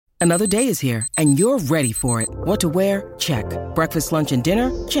Another day is here, and you're ready for it. What to wear? Check. Breakfast, lunch, and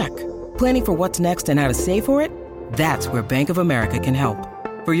dinner? Check. Planning for what's next and how to save for it? That's where Bank of America can help.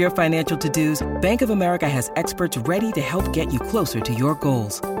 For your financial to-dos, Bank of America has experts ready to help get you closer to your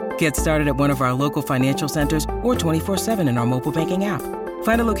goals. Get started at one of our local financial centers or 24/7 in our mobile banking app.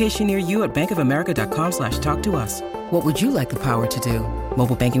 Find a location near you at bankofamerica.com/talktous. What would you like the power to do?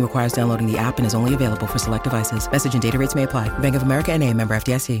 Mobile banking requires downloading the app and is only available for select devices. Message and data rates may apply. Bank of America N.A., member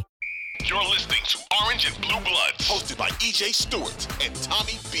FDIC. You're listening to Orange and Blue Bloods, hosted by EJ Stewart and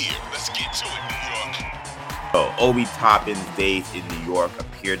Tommy Beard. Let's get to it, New York. Obi Toppin's days in New York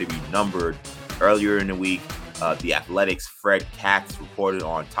appear to be numbered. Earlier in the week, the Athletics' Fred Katz reported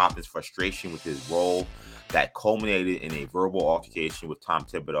on Toppin's frustration with his role that culminated in a verbal altercation with Tom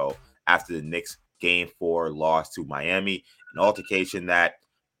Thibodeau after the Knicks' Game 4 loss to Miami, an altercation that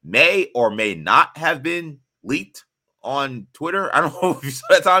may or may not have been leaked on Twitter. I don't know if you saw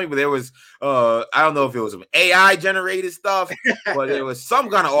that, Tommy, but there was, I don't know if it was some AI generated stuff, but there was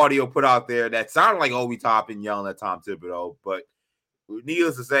some kind of audio put out there that sounded like Obi Toppin yelling at Tom Thibodeau. But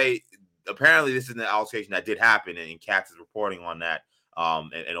needless to say, apparently this is an altercation that did happen, and Katz is reporting on that.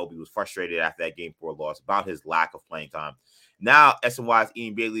 And Obi was frustrated after that Game 4 loss about his lack of playing time. Now, SNY's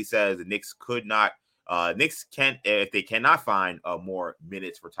Ian Bailey says the Knicks can, if they cannot find more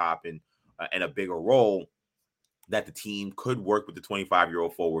minutes for Toppin and a bigger role, that the team could work with the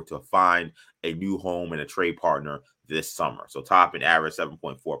 25-year-old forward to find a new home and a trade partner this summer. So Toppin averaged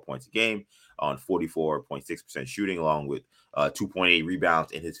 7.4 points a game on 44.6% shooting, along with 2.8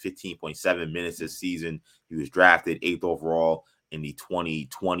 rebounds in his 15.7 minutes this season. He was drafted 8th overall in the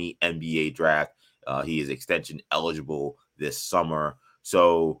 2020 NBA draft. He is extension eligible this summer.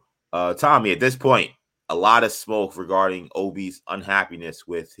 So, Tommy, at this point, a lot of smoke regarding Obi's unhappiness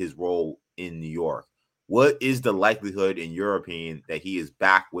with his role in New York. What is the likelihood, in your opinion, that he is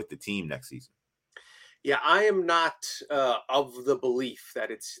back with the team next season? Yeah, I am not of the belief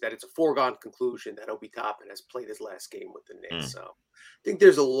that it's a foregone conclusion that Obi Toppin has played his last game with the Knicks. So I think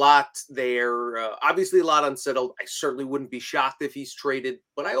there's a lot there. Obviously, a lot unsettled. I certainly wouldn't be shocked if he's traded,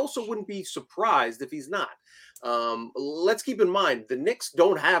 but I also wouldn't be surprised if he's not. Let's keep in mind the Knicks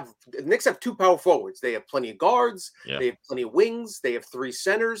have two power forwards. They have plenty of guards. Yeah. They have plenty of wings. They have 3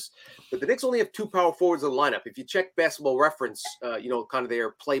 centers, but the Knicks only have 2 power forwards in the lineup. If you check Basketball Reference, kind of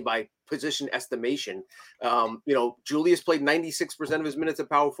their play by position estimation, Julius played 96% of his minutes at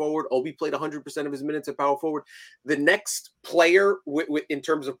power forward. Obi played 100% of his minutes at power forward. The next player in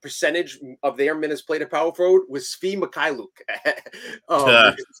terms of percentage of their minutes played at power forward was Svi Mikhailuk,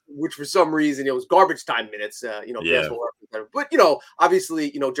 which for some reason it was garbage time minutes. Basketball Reference. But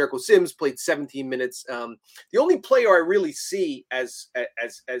obviously, Jericho Sims played 17 minutes. The only player I really see as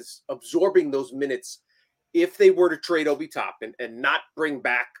absorbing those minutes, if they were to trade Obi Toppin and not bring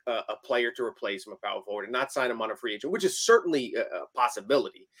back a player to replace him, a power forward, and not sign him on a free agent, which is certainly a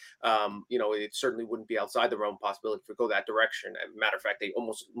possibility. It certainly wouldn't be outside the realm of possibility to go that direction. As a matter of fact, they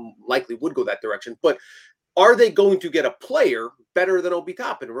almost likely would go that direction. But are they going to get a player better than Obi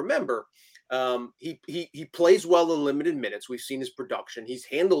Toppin? Remember, he plays well in limited minutes. We've seen his production. He's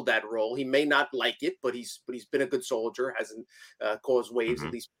handled that role. He may not like it, but he's been a good soldier. Hasn't caused waves,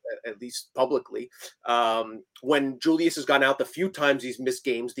 at least publicly. When Julius has gone out, the few times he's missed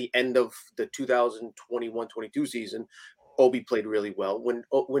games, the end of the 2021-22 season, Obi played really well.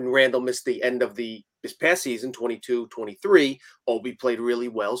 When Randall missed the end of this past season, 22-23, Obi played really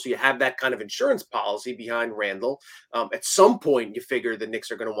well. So you have that kind of insurance policy behind Randall. At some point, you figure the Knicks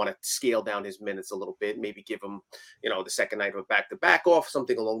are going to want to scale down his minutes a little bit, maybe give him, the second night of a back-to-back off,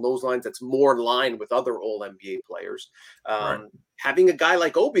 something along those lines that's more in line with other All-NBA players. Right. Having a guy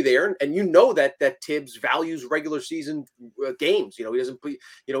like Obi there, and that Tibbs values regular season games. He doesn't.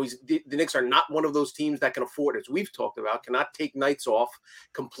 The Knicks are not one of those teams that can afford, as we've talked about, cannot take nights off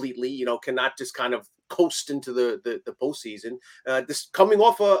completely. Cannot just kind of coast into the postseason. This coming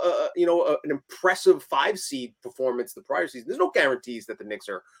off an impressive 5 seed performance the prior season. There's no guarantees that the Knicks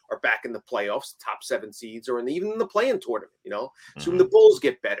are back in the playoffs, top 7 seeds, or even in the play-in tournament. Assume the Bulls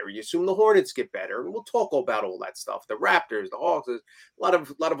get better, you assume the Hornets get better, and we'll talk about all that stuff. The Raptors, the Hawks, there's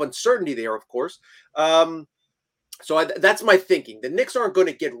a lot of uncertainty there, of course. So that's my thinking. The Knicks aren't going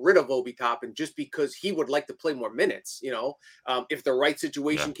to get rid of Obi Toppin just because he would like to play more minutes. If the right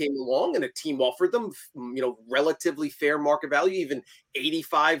situation came along and a team offered them, relatively fair market value, even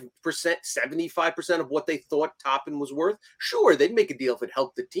 85%, 75% of what they thought Toppin was worth, sure, they'd make a deal if it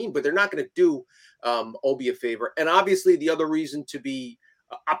helped the team, but they're not going to do Obi a favor. And obviously the other reason to be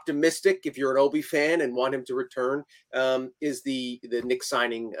optimistic, if you're an Obi fan and want him to return, is the Knicks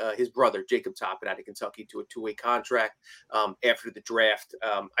signing his brother Jacob Toppin out of Kentucky to a 2-way contract after the draft.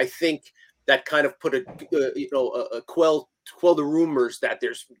 I think that kind of put a quell the rumors that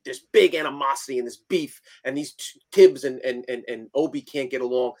there's this big animosity and this beef, and these Tibbs and Obi can't get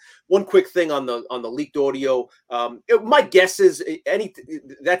along. One quick thing on the leaked audio. My guess is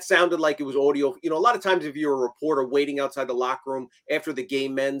that sounded like it was audio. A lot of times if you're a reporter waiting outside the locker room after the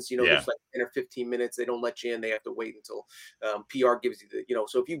game ends, there's like 10 or 15 minutes. They don't let you in. They have to wait until PR gives you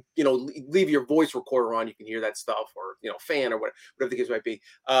so if you leave your voice recorder on, you can hear that stuff, or fan or whatever the case might be.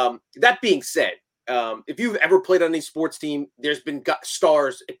 That being said, if you've ever played on any sports team, there's been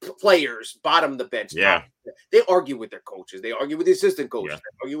stars, players, bottom of the bench. Yeah. They argue with their coaches. They argue with the assistant coaches. Yeah.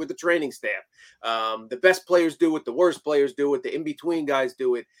 They argue with the training staff. The best players do it. The worst players do it. The in-between guys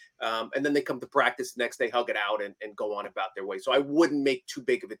do it. And then they come to practice the next day, hug it out, and go on about their way. So I wouldn't make too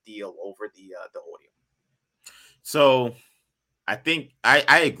big of a deal over the audio. So I think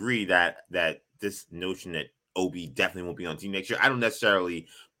I agree that this notion that Obi definitely won't be on the team next year, I don't necessarily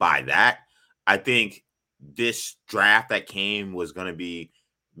buy that. I think this draft that came was going to be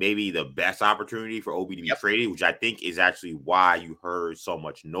maybe the best opportunity for Obi to be traded, which I think is actually why you heard so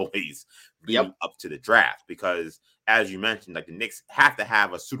much noise leading up to the draft. Because as you mentioned, like the Knicks have to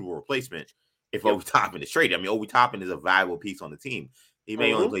have a suitable replacement if Obi Toppin is traded. I mean, Obi Toppin is a valuable piece on the team. He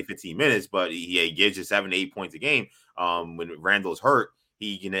may only play 15 minutes, but he gives you 7 to 8 points a game. When Randall's hurt,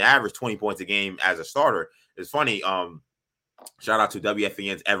 he can average 20 points a game as a starter. It's funny. Shout out to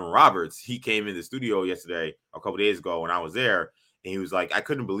WFAN's Evan Roberts. He came in the studio yesterday, a couple days ago, when I was there, and he was like, I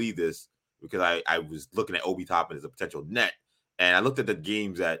couldn't believe this because I was looking at Obi Toppin as a potential net. And I looked at the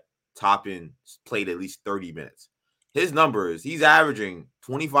games that Toppin played at least 30 minutes. His numbers, he's averaging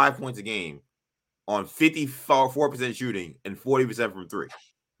 25 points a game on 54% shooting and 40% from three.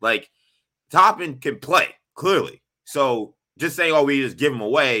 Like, Toppin can play, clearly. So just saying, we just give him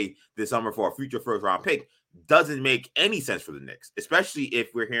away this summer for a future first-round pick doesn't make any sense for the Knicks, especially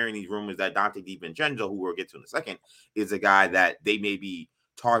if we're hearing these rumors that Dante DiVincenzo, who we'll get to in a second, is a guy that they may be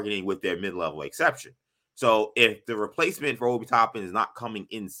targeting with their mid-level exception. So if the replacement for Obi Toppin is not coming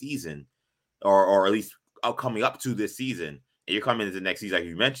in season, or at least coming up to this season, and you're coming into the next season, like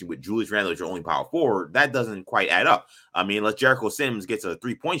you mentioned, with Julius Randle as your only power forward, that doesn't quite add up. I mean, unless Jericho Sims gets a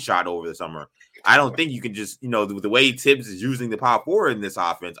 3-point shot over the summer, I don't think you can just, the way Tibbs is using the power forward in this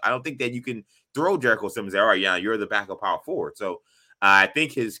offense, I don't think that you can throw Jericho Sims there. All right, yeah, you're the backup power forward. So I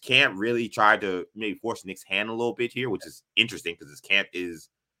think his camp really tried to maybe force Nick's hand a little bit here, which is interesting because his camp is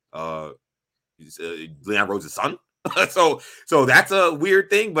Leon Rose's son. so that's a weird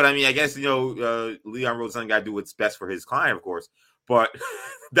thing. But I mean, I guess, Leon Rose's son got to do what's best for his client, of course. But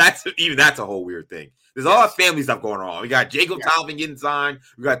that's a whole weird thing. There's a lot of family stuff going on. We got Jacob Toppin getting signed.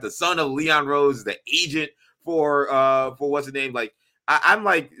 We got the son of Leon Rose, the agent for what's his name. Like, I'm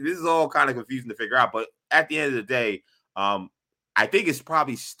like, this is all kind of confusing to figure out. But at the end of the day, I think it's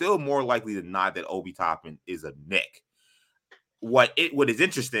probably still more likely than not that Obi Toppin is a Knick. What is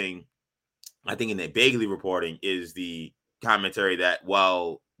interesting, I think, in the Bagley reporting is the commentary that,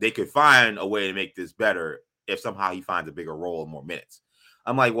 well, they could find a way to make this better if somehow he finds a bigger role and more minutes.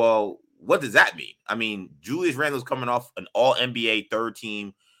 I'm like, well, what does that mean? I mean, Julius Randle's coming off an all-NBA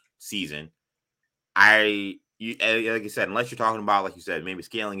third-team season. Like I said, unless you're talking about, like you said, maybe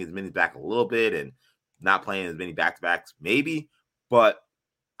scaling his minutes back a little bit and not playing as many back-to-backs, maybe. But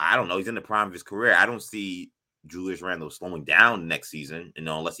I don't know. He's in the prime of his career. I don't see Julius Randle slowing down next season,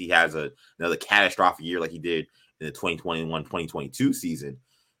 unless he has another catastrophic year like he did in the 2021-2022 season.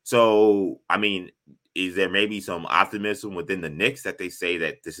 So, I mean, is there maybe some optimism within the Knicks that they say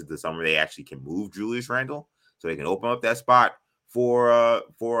that this is the summer they actually can move Julius Randle so they can open up that spot for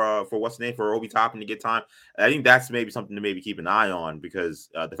what's the name, for Obi Toppin to get time? I think that's maybe something to maybe keep an eye on, because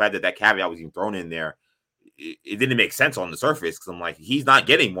the fact that caveat was even thrown in there, it didn't make sense on the surface, because I'm like, he's not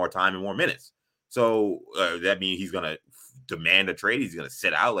getting more time and more minutes. So that means he's going to demand a trade? He's going to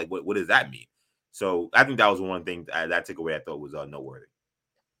sit out? Like, what does that mean? So I think that was one thing that takeaway I thought was noteworthy.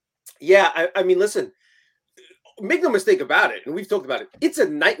 Yeah, I mean, listen, make no mistake about it, and we've talked about it. It's a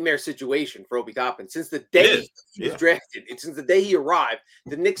nightmare situation for Obi Toppin since the day he was drafted. Since the day he arrived,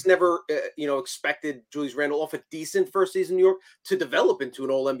 the Knicks never, expected Julius Randle off a decent first season in New York to develop into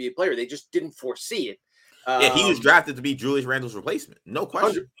an All-NBA player. They just didn't foresee it. He was drafted to be Julius Randle's replacement, no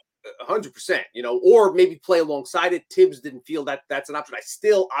question. 100%, or maybe play alongside it. Tibbs didn't feel that that's an option. I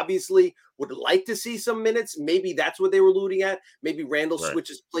still obviously would like to see some minutes. Maybe that's what they were alluding at. Maybe Randall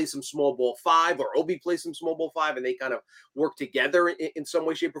switches, plays some small ball 5, or Obi plays some small ball 5, and they kind of work together in some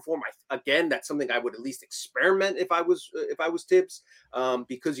way, shape, or form. Again, that's something I would at least experiment if I was Tibbs,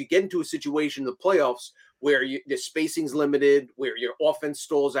 because you get into a situation in the playoffs where the spacing's limited, where your offense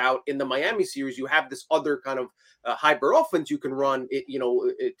stalls out. In the Miami series, you have this other kind of hybrid offense you can run,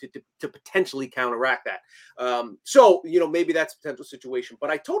 to potentially counteract that. So maybe that's a potential situation.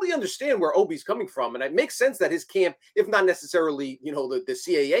 But I totally understand where Obi's coming from, and it makes sense that his camp, if not necessarily the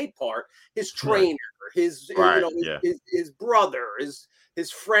CAA part, his trainer, his brother,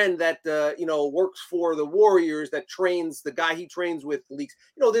 his friend that works for the Warriors, that trains the guy he trains with leaks.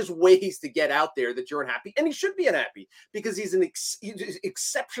 There's ways to get out there that you're unhappy, and he should be unhappy because he's an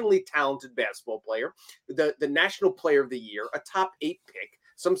exceptionally talented basketball player, the National Player of the Year, a top 8 pick.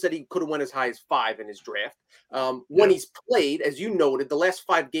 Some said he could have went as high as 5 in his draft. When he's played, as you noted, the last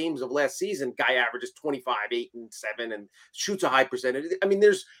 5 games of last season, guy averages 25, 8, and 7, and shoots a high percentage. I mean,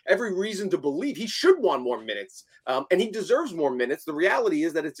 there's every reason to believe he should want more minutes, and he deserves more minutes. The reality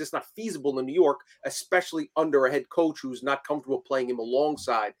is that it's just not feasible in New York, especially under a head coach who's not comfortable playing him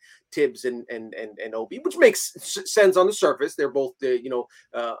alongside Tibbs and Obi, which makes sense on the surface. They're both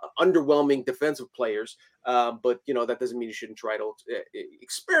underwhelming defensive players, but that doesn't mean you shouldn't try to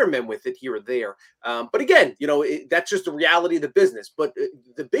experiment with it here or there. But again, that's just the reality of the business. But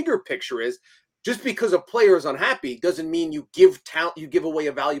the bigger picture is, just because a player is unhappy doesn't mean you give talent, you give away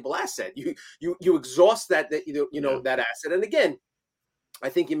a valuable asset. You exhaust that that asset. And again, I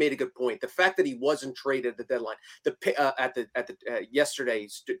think you made a good point. The fact that he wasn't traded at the deadline, yesterday,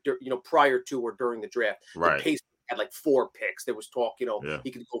 prior to or during the draft, right? The Pacers had like 4 picks. There was talk, he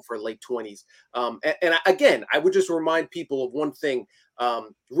could go for late 20s. And again, I would just remind people of one thing.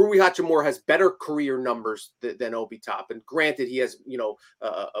 Rui Hachimura has better career numbers than Obi Toppin. Granted, he has,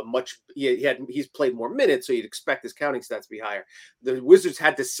 he's played more minutes, so you'd expect his counting stats to be higher. The Wizards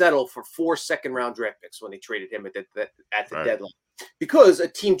had to settle for 4 second-round draft picks when they traded him at the deadline. Because a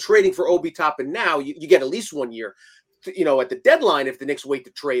team trading for Obi Toppin now, you get at least 1 year. At the deadline, if the Knicks wait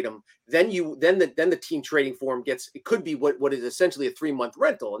to trade him, then the team trading for him could be what is essentially a 3-month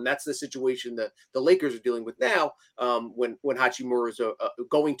rental, and that's the situation that the Lakers are dealing with now. When Hachimura is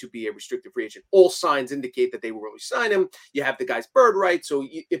going to be a restricted free agent, all signs indicate that they will really sign him. You have the guy's bird right, so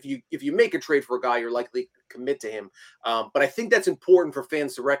if you make a trade for a guy, you're likely to commit to him. But I think that's important for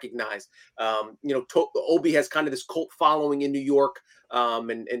fans to recognize. Obi has kind of this cult following in New York.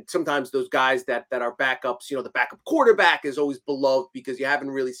 And sometimes those guys that are backups, the backup quarterback is always beloved because you haven't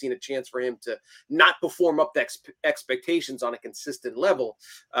really seen a chance for him to not perform up to expectations on a consistent level.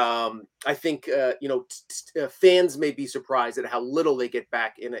 I think fans may be surprised at how little they get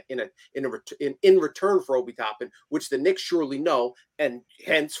back in return for Obi Toppin, which the Knicks surely know, and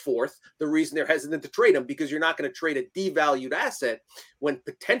henceforth the reason they're hesitant to trade him, because you're not going to trade a devalued asset when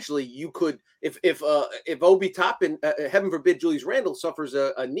potentially you could, if Obi Toppin, heaven forbid, Julius Randle suffers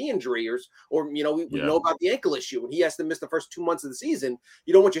a knee injury or we know about the ankle issue and he has to miss the first 2 months of the season.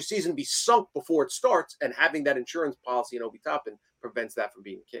 You don't want your season to be sunk before it starts, and having that insurance policy in Obi Toppin prevents that from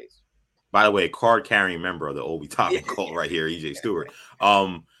being the case. By the way, card-carrying member of the Obi Toppin cult right here, EJ Stewart.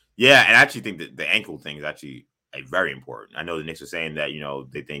 And I actually think that the ankle thing is actually very important. I know the Knicks are saying that,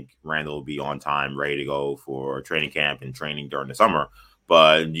 they think Randall will be on time, ready to go for training camp and training during the summer,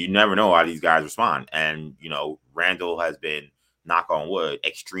 but you never know how these guys respond. And, Randall has been, knock on wood,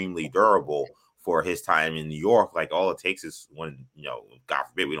 extremely durable for his time in New York. Like, all it takes is one, God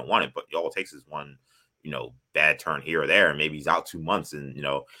forbid we don't want it, but all it takes is one, bad turn here or there, and maybe he's out 2 months, and,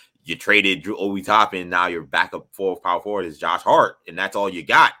 you traded Obi Toppin, now your backup power forward is Josh Hart, and that's all you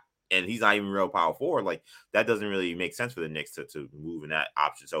got. And he's not even real power forward. Like, that doesn't really make sense for the Knicks to move in that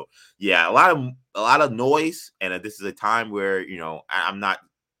option. So yeah, a lot of noise. And this is a time where, I'm not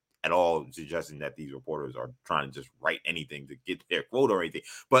at all suggesting that these reporters are trying to just write anything to get their quote or anything.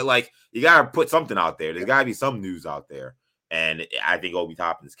 But like, you got to put something out there. There's got to be some news out there. And I think Obi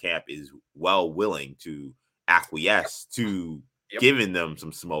Toppin's camp is well willing to acquiesce to giving them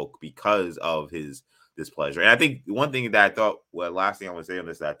some smoke because of his displeasure. And I think one thing that I thought, last thing I want to say on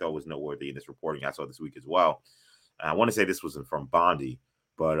this that I thought was noteworthy in this reporting I saw this week as well, and I want to say this was from Bondi,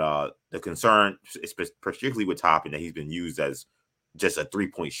 but the concern is particularly with Toppin that he's been used as just a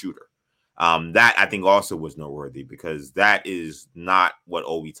 3-point shooter. That I think also was noteworthy because that is not what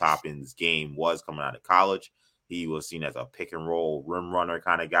Obi Toppin's game was coming out of college. He was seen as a pick and roll rim runner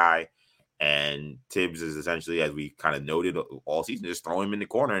kind of guy. And Tibbs is essentially, as we kind of noted all season, just throw him in the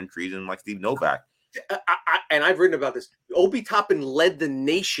corner and treat him like Steve Novak. and I've written about this. Obi Toppin led the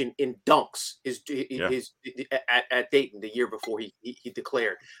nation in dunks at Dayton the year before he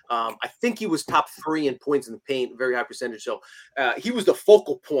declared. I think he was top 3 in points in the paint, very high percentage. So he was the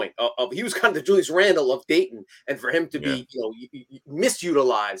focal point of he was kind of the Julius Randle of Dayton, and for him to be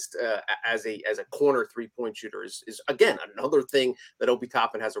misutilized as a corner 3-point shooter is again another thing that Obi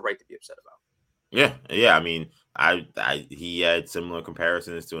Toppin has a right to be upset about. Yeah. I mean, he had similar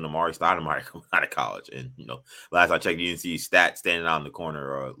comparisons to an Amari Stoudemire coming out of college, and last I checked, you didn't see stats standing out in the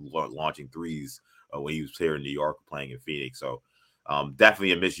corner or launching threes when he was here in New York playing in Phoenix. So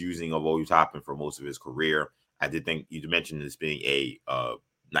definitely a misusing of Obi Toppin for most of his career. I did think you mentioned this being a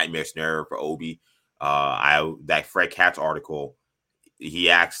nightmare scenario for Obi. That Fred Katz article, he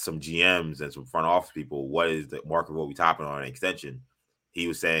asked some GMs and some front office people, what is the market of Obi Toppin on an extension? He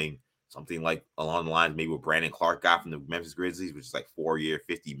was saying something like along the lines maybe what Brandon Clark got from the Memphis Grizzlies, which is like 4-year,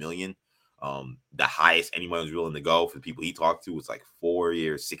 $50 million. The highest anyone was willing to go for the people he talked to was like 4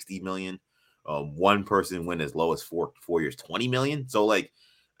 years, $60 million. One person went as low as 4 years, $20 million. So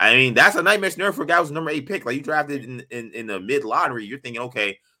I mean, that's a nightmare scenario for a guy who's number 8 pick. Like, you drafted in the mid lottery, you're thinking,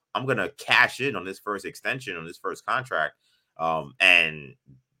 okay, I'm gonna cash in on this first extension, on this first contract. And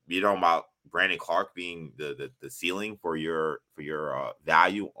you're talking about Brandon Clark being the ceiling for your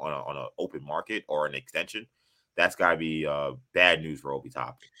value on an open market or an extension. That's got to be bad news for Obi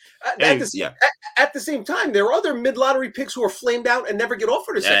Toppin. At the same time, there are other mid-lottery picks who are flamed out and never get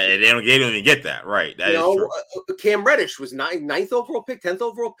offered a second. They don't even get that, right? That is true. Cam Reddish was 9th overall pick, 10th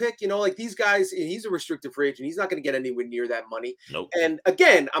overall pick. These guys, he's a restricted free agent. He's not going to get anywhere near that money. Nope. And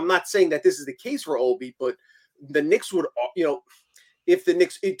again, I'm not saying that this is the case for Obi, but the Knicks would, if the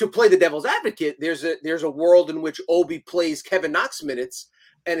Knicks, to play the devil's advocate, there's a world in which Obi plays Kevin Knox minutes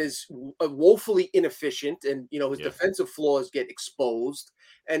and is woefully inefficient, and his defensive flaws get exposed,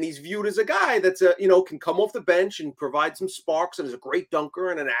 and he's viewed as a guy that's can come off the bench and provide some sparks, and is a great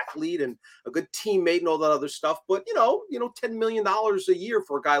dunker and an athlete and a good teammate and all that other stuff. But $10 million a year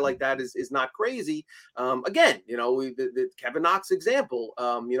for a guy like that is not crazy. Again, the Kevin Knox example,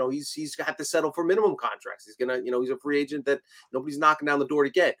 he's had to settle for minimum contracts. He's gonna, he's a free agent that nobody's knocking down the door to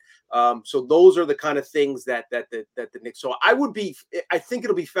get. So those are the kind of things that the Knicks. So I think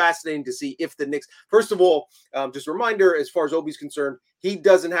it'll be fascinating to see if the Knicks, first of all, just a reminder, as far as Obi's concerned, he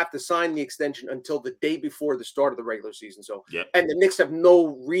doesn't have to sign the extension until the day before the start of the regular season. So, and the Knicks have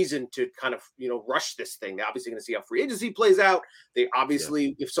no reason to kind of, rush this thing. They're obviously going to see how free agency plays out. They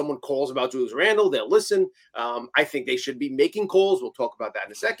obviously, if someone calls about Julius Randle, they'll listen. I think they should be making calls. We'll talk about that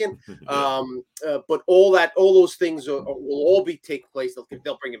in a second. But all those things will all take place.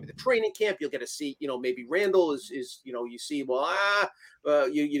 They'll bring him to the training camp. You'll get to see, maybe Randle is you see,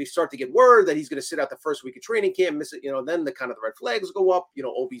 you start to get word that he's going to sit out the first week of training camp, miss it, then the kind of the red flags go up,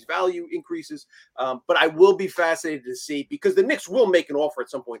 Obi's value increases. But I will be fascinated to see, because the Knicks will make an offer at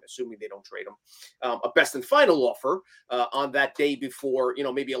some point, assuming they don't trade him, a best and final offer on that day before,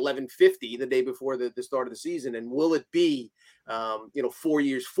 maybe 11:50, the day before the start of the season. And will it be 4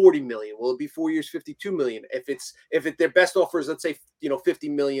 years, $40 million? Will it be 4 years, $52 million? If their best offer is, let's say, $50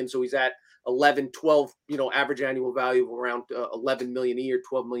 million, so he's at 11, 12, average annual value of around 11 million a year,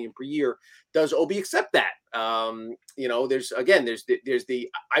 12 million per year. Does Obi accept that? There's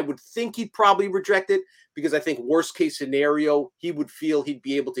I would think he'd probably reject it, because I think worst case scenario, he would feel he'd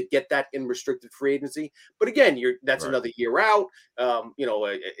be able to get that in restricted free agency. But again, that's right. Another year out, an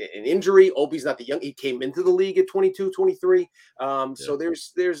injury. Obi's not he came into the league at 22, 23. So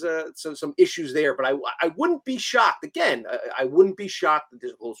there's some issues there, but I wouldn't be shocked. Again, I wouldn't be shocked that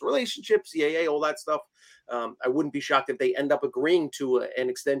there's a close relationship, CAA, all that stuff. I wouldn't be shocked if they end up agreeing to an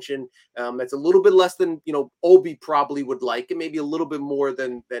extension that's a little bit less than Obi probably would like, and maybe a little bit more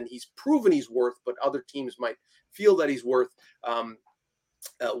than he's proven he's worth, but other teams might feel that he's worth.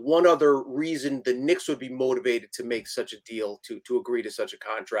 One other reason the Knicks would be motivated to make such a deal, to agree to such a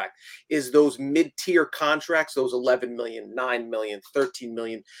contract, is those mid-tier contracts, those 11 million, 9 million, 13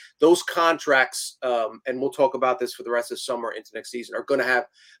 million, those contracts, and we'll talk about this for the rest of the summer into next season, are going to have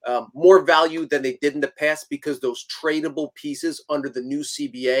more value than they did in the past, because those tradable pieces under the new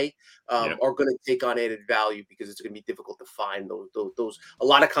CBA are going to take on added value, because it's going to be difficult to find those a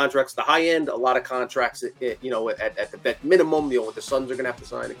lot of contracts at the high end, a lot of contracts at the vet minimum, what the Suns are going to have to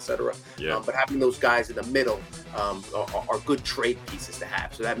sign, etc. But having those guys in the middle are good trade pieces to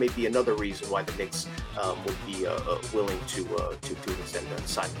have. So that may be another reason why the Knicks would be willing to extend a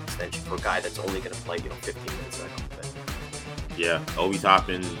sign extension for a guy that's only going to play 15 minutes. That kind of thing. Yeah, Obi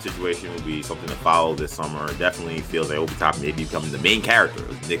Toppin situation will be something to follow this summer. Definitely feels like Obi Toppin may be becoming the main character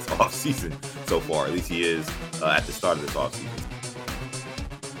of the Knicks offseason so far. At least he is at the start of this offseason.